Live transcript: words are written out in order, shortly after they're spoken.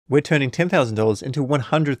we're turning $10,000 into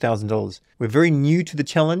 $100,000. We're very new to the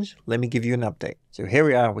challenge. Let me give you an update. So here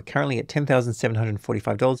we are. We're currently at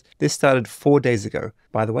 $10,745. This started 4 days ago.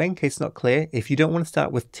 By the way, in case it's not clear, if you don't want to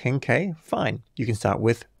start with 10K, fine. You can start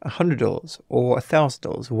with $100 or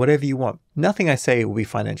 $1,000, whatever you want. Nothing I say will be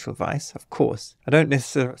financial advice, of course. I don't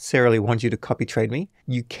necessarily want you to copy trade me.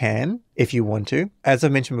 You can if you want to. As I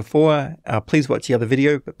mentioned before, please watch the other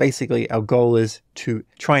video, but basically our goal is to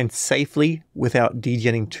try and safely, without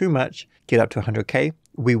degenning too much, get up to 100K.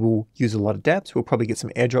 We will use a lot of dApps. We'll probably get some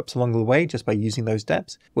airdrops along the way just by using those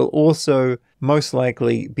dApps. We'll also most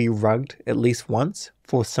likely be rugged at least once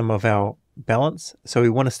for some of our balance. So we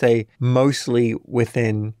want to stay mostly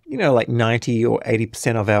within, like 90 or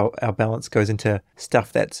 80% of our balance goes into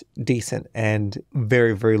stuff that's decent and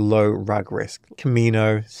very, very low rug risk.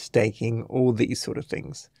 Camino, staking, all these sort of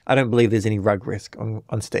things. I don't believe there's any rug risk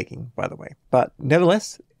on staking, by the way. But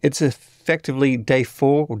nevertheless, it's effectively day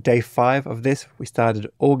 4 or day 5 of this. We started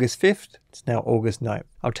August 5th. It's now August 9th.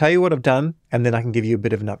 I'll tell you what I've done, and then I can give you a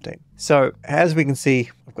bit of an update. So as we can see,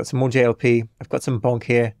 I've got some more JLP. I've got some bonk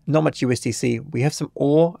here. Not much USDC. We have some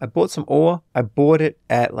ore. I bought some ore. I bought it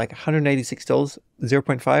at like $186,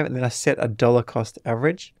 0.5, and then I set a dollar cost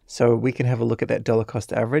average. So we can have a look at that dollar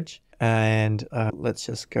cost average. And let's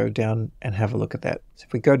just go down and have a look at that. So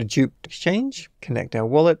if we go to Dupe Exchange, connect our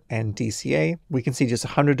wallet and DCA, we can see just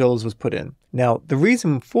 $100 was put in. Now, the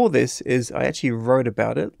reason for this is I actually wrote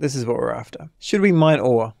about it. This is what we're after. Should we mine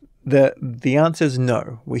ore? The answer is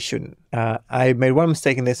no, we shouldn't. I made one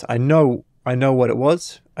mistake in this. I know what it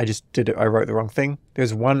was. I just did it. I wrote the wrong thing.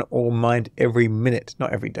 There's one ore mined every minute,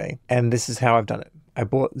 not every day. And this is how I've done it. I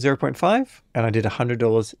bought 0.5 and I did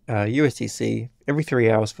 $100 USDC every 3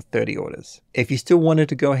 hours for 30 orders. If you still wanted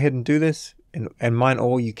to go ahead and do this and mine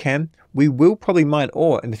ore, you can. We will probably mine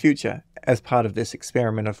ore in the future as part of this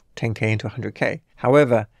experiment of 10K into 100K.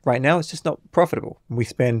 However, right now it's just not profitable. We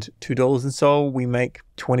spend $2 in Sol, we make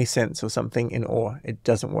 20 cents or something in ore. It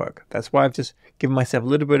doesn't work. That's why I've just given myself a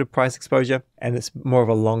little bit of price exposure, and it's more of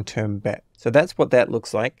a long-term bet. So that's what that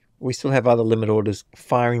looks like. We still have other limit orders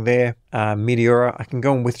firing there. Meteora, I can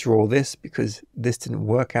go and withdraw this because this didn't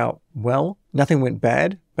work out well. Nothing went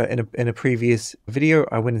bad, but in a previous video,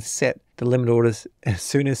 I went and set the limit orders as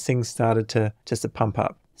soon as things started to pump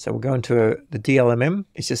up. So we're going to the DLMM.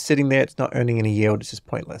 It's just sitting there. It's not earning any yield. It's just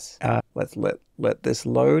pointless. Let's let this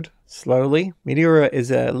load slowly. Meteora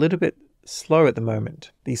is a little bit slow at the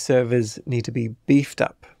moment. These servers need to be beefed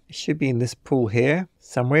up. It should be in this pool here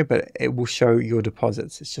somewhere, but it will show your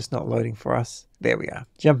deposits. It's just not loading for us. There we are.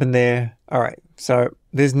 Jump in there. All right. So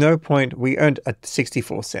there's no point. We earned at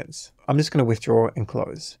 64 cents. I'm just going to withdraw and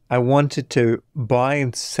close. I wanted to buy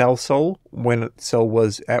and sell Sol when Sol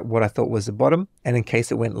was at what I thought was the bottom, and in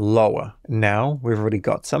case it went lower. Now we've already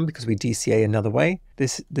got some because we DCA another way.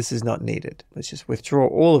 This is not needed. Let's just withdraw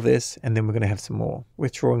all of this, and then we're going to have some more.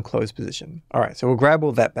 Withdraw and close position. All right. So we'll grab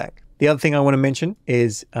all that back. The other thing I want to mention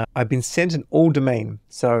is I've been sent an all domain.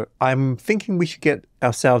 So I'm thinking we should get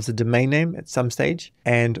ourselves a domain name at some stage.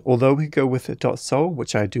 And although we go with a .sol,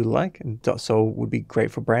 which I do like, and .sol would be great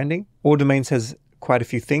for branding, all domains has quite a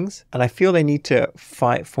few things. And I feel they need to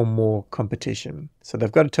fight for more competition. So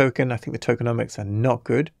they've got a token. I think the tokenomics are not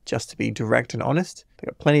good, just to be direct and honest. They've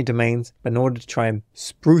got plenty of domains. But in order to try and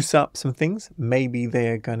spruce up some things, maybe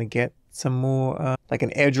they're going to get some more like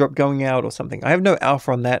an airdrop going out or something. I have no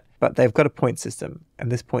alpha on that, but they've got a point system,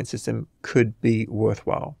 and this point system could be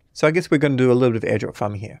worthwhile. So I guess we're going to do a little bit of airdrop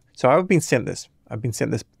farming here. So I've been sent this. I've been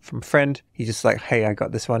sent this from a friend. He's just like, hey, I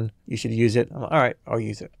got this one. You should use it. I'm like, all right, I'll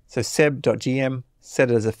use it. So seb.gm,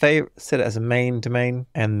 set it as a favorite, set it as a main domain,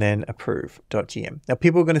 and then approve.gm. Now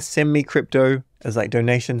people are going to send me crypto as like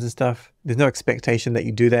donations and stuff. There's no expectation that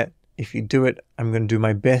you do that. If you do it, I'm going to do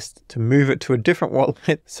my best to move it to a different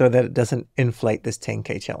wallet so that it doesn't inflate this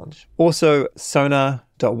 10K challenge. Also, Sonar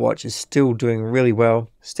Watch is still doing really well.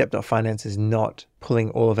 Step.finance is not pulling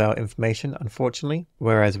all of our information, unfortunately,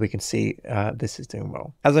 whereas we can see this is doing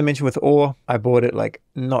well. As I mentioned with ore, I bought it like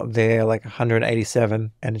not there, like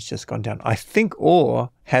 187, and it's just gone down. I think ore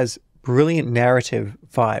has brilliant narrative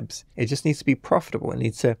vibes. It just needs to be profitable. It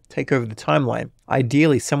needs to take over the timeline.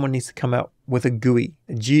 Ideally, someone needs to come out with a GUI,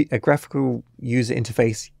 a graphical user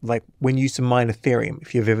interface, like when you used to mine Ethereum.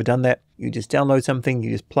 If you've ever done that, you just download something, you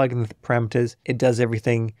just plug in the parameters, it does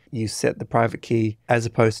everything, you set the private key, as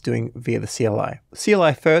opposed to doing via the CLI.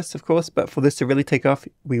 CLI first, of course, but for this to really take off,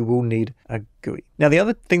 we will need a GUI. Now, the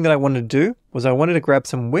other thing that I wanted to do was I wanted to grab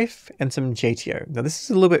some WIF and some JTO. Now, this is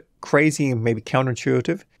a little bit crazy and maybe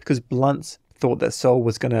counterintuitive because Blunt's thought that Sol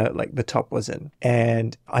was gonna, like, the top was in,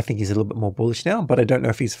 and I think he's a little bit more bullish now, but I don't know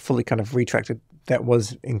if he's fully kind of retracted that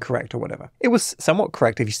was incorrect or whatever. It was somewhat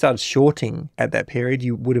correct. If you started shorting at that period,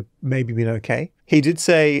 you would have maybe been okay. He did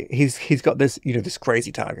say he's got this, this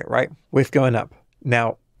crazy target, right? With going up.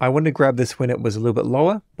 Now, I wanted to grab this when it was a little bit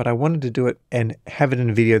lower, but I wanted to do it and have it in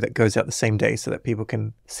a video that goes out the same day so that people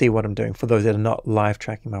can see what I'm doing for those that are not live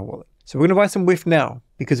tracking my wallet. So we're going to buy some WIF now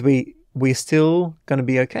because we're still going to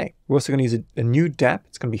be okay. We're also going to use a new DApp.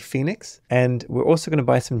 It's going to be Phoenix. And we're also going to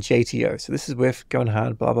buy some JTO. So this is WIF, going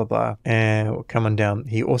hard, blah, blah, blah. And we'll come on down.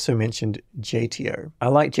 He also mentioned JTO. I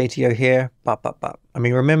like JTO here. I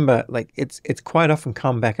mean, remember, like it's quite often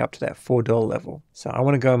come back up to that $4 level. So I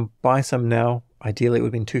want to go and buy some now. Ideally, it would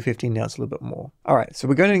have been $2.15. Now it's a little bit more. All right, so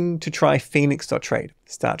we're going to try Phoenix.trade.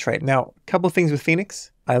 Start trade. Now, a couple of things with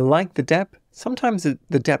Phoenix. I like the DApp. Sometimes the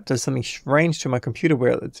DApp does something strange to my computer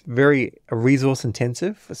where it's very resource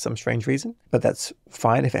intensive for some strange reason, but that's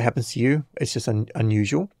fine if it happens to you. It's just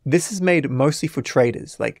unusual. This is made mostly for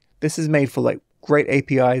traders. Like this is made for like great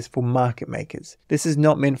APIs for market makers. This is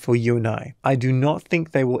not meant for you and I. I do not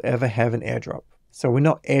think they will ever have an airdrop. So we're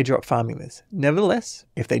not airdrop farming this. Nevertheless,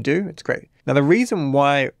 if they do, it's great. Now, the reason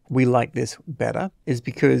why we like this better is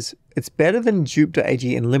because it's better than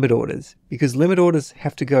dupe.ag in limit orders, because limit orders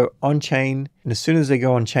have to go on chain. And as soon as they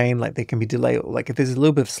go on chain, like they can be delayed. Like if there's a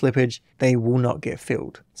little bit of slippage, they will not get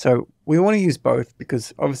filled. So we want to use both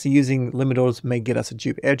because obviously using limit orders may get us a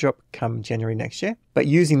dupe airdrop come January next year. But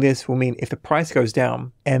using this will mean if the price goes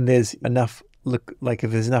down and there's enough if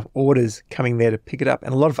there's enough orders coming there to pick it up,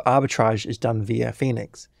 and a lot of arbitrage is done via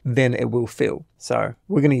Phoenix, then it will fill. So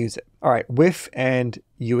we're going to use it. All right, WIF and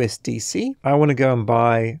USDC. I want to go and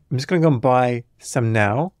buy, I'm just going to go and buy some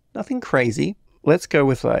now. Nothing crazy. Let's go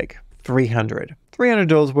with like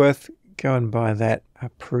 $300 worth. Go and buy that.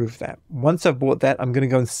 Approve that. Once I've bought that, I'm going to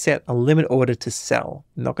go and set a limit order to sell.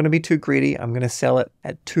 I'm not going to be too greedy. I'm going to sell it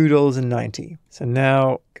at $2.90. So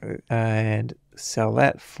now go and sell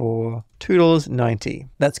that for $2.90.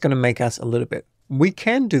 That's going to make us a little bit. We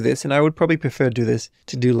can do this, and I would probably prefer to do this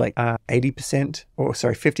to do like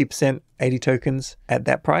 50%, 80 tokens at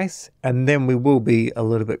that price, and then we will be a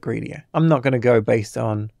little bit greedier. I'm not going to go based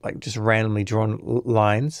on like just randomly drawn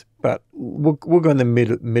lines, but we'll go in the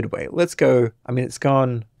midway. Let's go. I mean, it's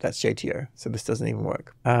gone. That's JTO, so this doesn't even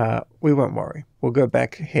work. We won't worry. We'll go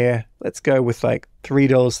back here. Let's go with like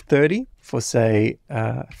 $3.30 for say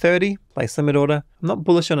 30, place limit order. I'm not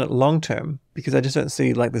bullish on it long term because I just don't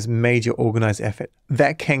see like this major organized effort.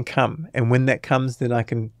 That can come, and when that comes, then I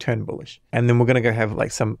can turn bullish. And then we're going to go have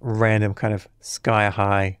like some random kind of sky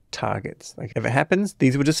high targets. Like if it happens,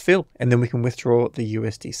 these will just fill, and then we can withdraw the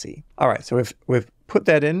USDC. All right, so we've put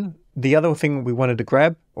that in. The other thing we wanted to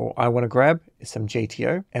grab, or I want to grab, is some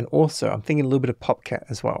JTO. And also I'm thinking a little bit of PopCat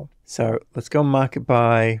as well. So let's go market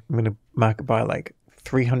buy. I'm going to market buy like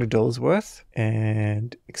 $300 worth,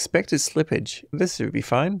 and expected slippage. This would be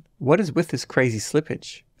fine. What is with this crazy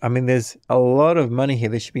slippage? I mean, there's a lot of money here.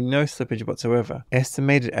 There should be no slippage whatsoever.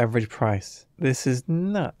 Estimated average price. This is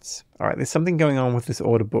nuts. All right, there's something going on with this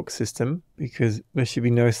order book system because there should be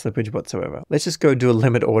no slippage whatsoever. Let's just go do a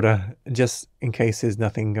limit order just in case there's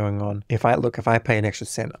nothing going on. If I pay an extra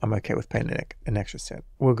cent, I'm okay with paying an extra cent.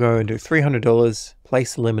 We'll go and do $300,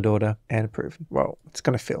 place a limit order, and approve. Well, it's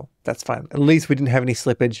going to fill. That's fine. At least we didn't have any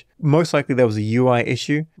slippage. Most likely there was a UI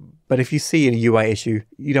issue, but if you see a UI issue,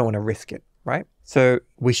 you don't want to risk it, right? So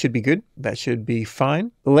we should be good. That should be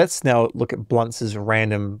fine. Let's now look at Bluntz's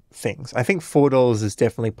random things. I think $4 is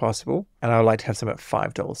definitely possible, and I would like to have some at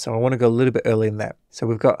 $5. So I want to go a little bit earlier than that. So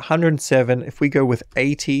we've got 107. If we go with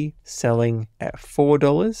 80 selling at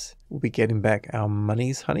 $4, we'll be getting back our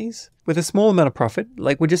monies, honeys, with a small amount of profit.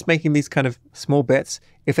 Like we're just making these kind of small bets.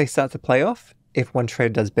 If they start to play off, if one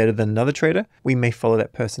trader does better than another trader, we may follow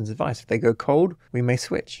that person's advice. If they go cold, we may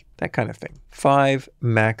switch. That kind of thing. 5,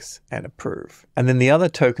 max, and approve. And then the other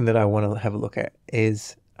token that I want to have a look at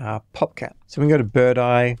is PopCat. So we can go to Bird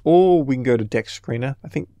Eye, or we can go to Dex Screener. I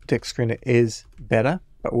think Dex Screener is better,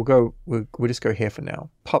 but we'll just go here for now.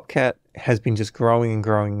 PopCat has been just growing and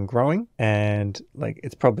growing and growing, and like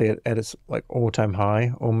it's probably at its like all-time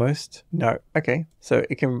high almost. No, okay, so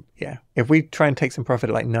it can, yeah, if we try and take some profit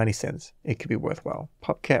at like 90 cents, it could be worthwhile.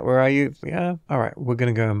 PopCat, where are you? Yeah, all right, we're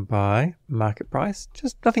gonna go and buy market price,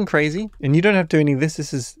 just nothing crazy, and you don't have to do any of this.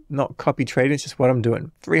 This is not copy trading, it's just what I'm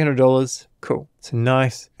doing. $300, cool, it's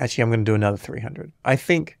nice. Actually, I'm gonna do another 300. I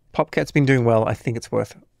think PopCat's been doing well. I think it's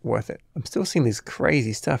worth worth it. I'm still seeing this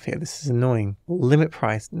crazy stuff here. This is annoying. Limit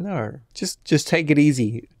price. No, just take it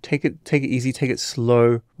easy. Take it easy. Take it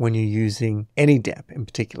slow when you're using any dApp in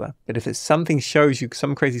particular. But if it's something shows you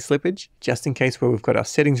some crazy slippage, just in case where we've got our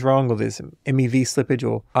settings wrong or there's some MEV slippage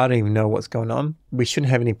or I don't even know what's going on, we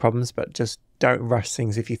shouldn't have any problems, but just don't rush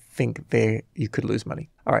things if you think you could lose money.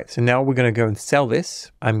 All right, so now we're going to go and sell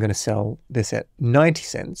this. I'm going to sell this at 90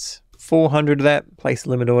 cents. 400 of that, place a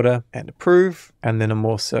limit order and approve. And then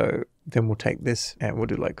then we'll take this and we'll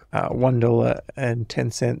do like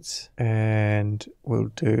 $1.10 and we'll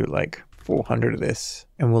do like 400 of this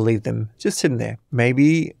and we'll leave them just sitting there.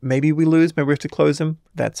 Maybe we lose, maybe we have to close them.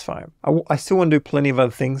 That's fine. I still want to do plenty of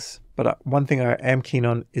other things, but one thing I am keen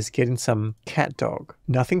on is getting some cat dog.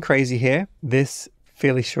 Nothing crazy here. This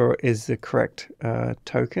fairly sure is the correct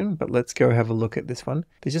token, but let's go have a look at this one.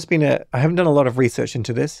 There's just been I haven't done a lot of research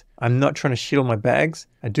into this. I'm not trying to shit on my bags.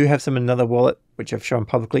 I do have some in another wallet, which I've shown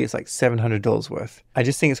publicly. It's like $700 worth. I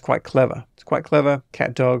just think it's quite clever. It's quite clever.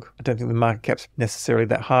 Cat dog. I don't think the market cap's necessarily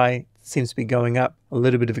that high. It seems to be going up. A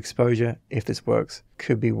little bit of exposure, if this works,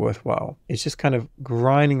 could be worthwhile. It's just kind of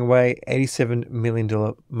grinding away. $87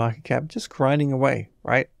 million market cap, just grinding away,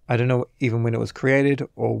 right? I don't know even when it was created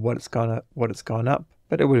or what it's gone up,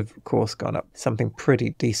 but it would have of course gone up something pretty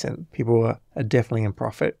decent. People are definitely in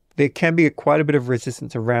profit. There can be quite a bit of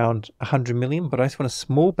resistance around 100 million, but I just want a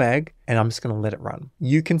small bag and I'm just going to let it run.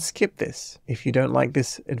 You can skip this. If you don't like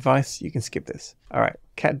this advice, you can skip this. All right,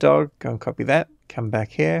 cat dog, go and copy that. Come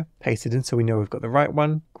back here, paste it in so we know we've got the right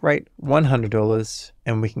one. Great, $100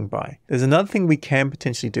 and we can buy. There's another thing we can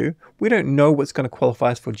potentially do. We don't know what's going to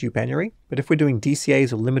qualify us for January, but if we're doing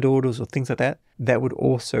DCAs or limit orders or things like that, that would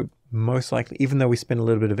also most likely, even though we spend a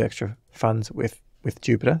little bit of extra funds with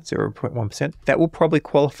Jupiter, 0.1%, that will probably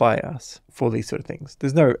qualify us for these sort of things.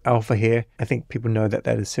 There's no alpha here. I think people know that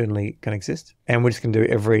is certainly going to exist. And we're just going to do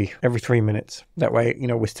it every 3 minutes. That way,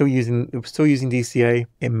 we're still using DCA.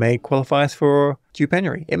 It may qualify us for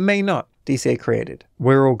January. It may not. DCA created.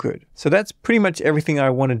 We're all good. So that's pretty much everything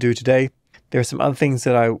I want to do today. There are some other things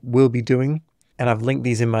that I will be doing, and I've linked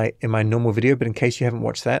these in my normal video, but in case you haven't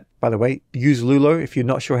watched that, by the way, use Lulo if you're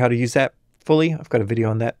not sure how to use that fully. I've got a video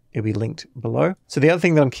on that. It'll be linked below. So the other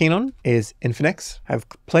thing that I'm keen on is Infinex. I have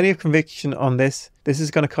plenty of conviction on this. This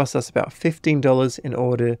is going to cost us about $15 in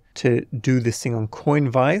order to do this thing on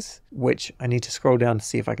CoinVise, which I need to scroll down to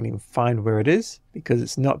see if I can even find where it is because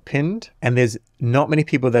it's not pinned and there's not many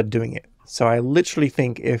people that are doing it. So I literally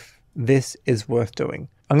think if this is worth doing.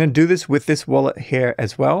 I'm going to do this with this wallet here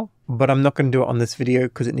as well, but I'm not going to do it on this video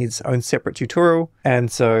because it needs its own separate tutorial. And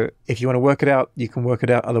so if you want to work it out, you can work it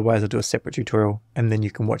out. Otherwise, I'll do a separate tutorial and then you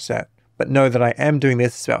can watch that. But know that I am doing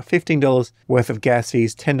this. It's about $15 worth of gas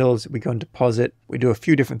fees, $10 we go and deposit. We do a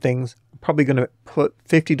few different things. I'm probably going to put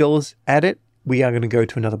 $50 at it. We are going to go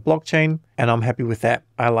to another blockchain and I'm happy with that.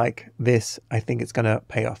 I like this. I think it's going to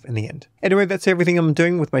pay off in the end. Anyway, that's everything I'm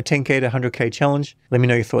doing with my 10K to 100K challenge. Let me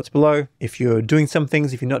know your thoughts below. If you're doing some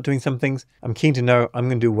things, if you're not doing some things, I'm keen to know. I'm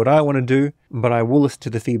going to do what I want to do, but I will listen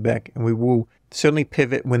to the feedback and we will certainly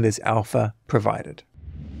pivot when there's alpha provided.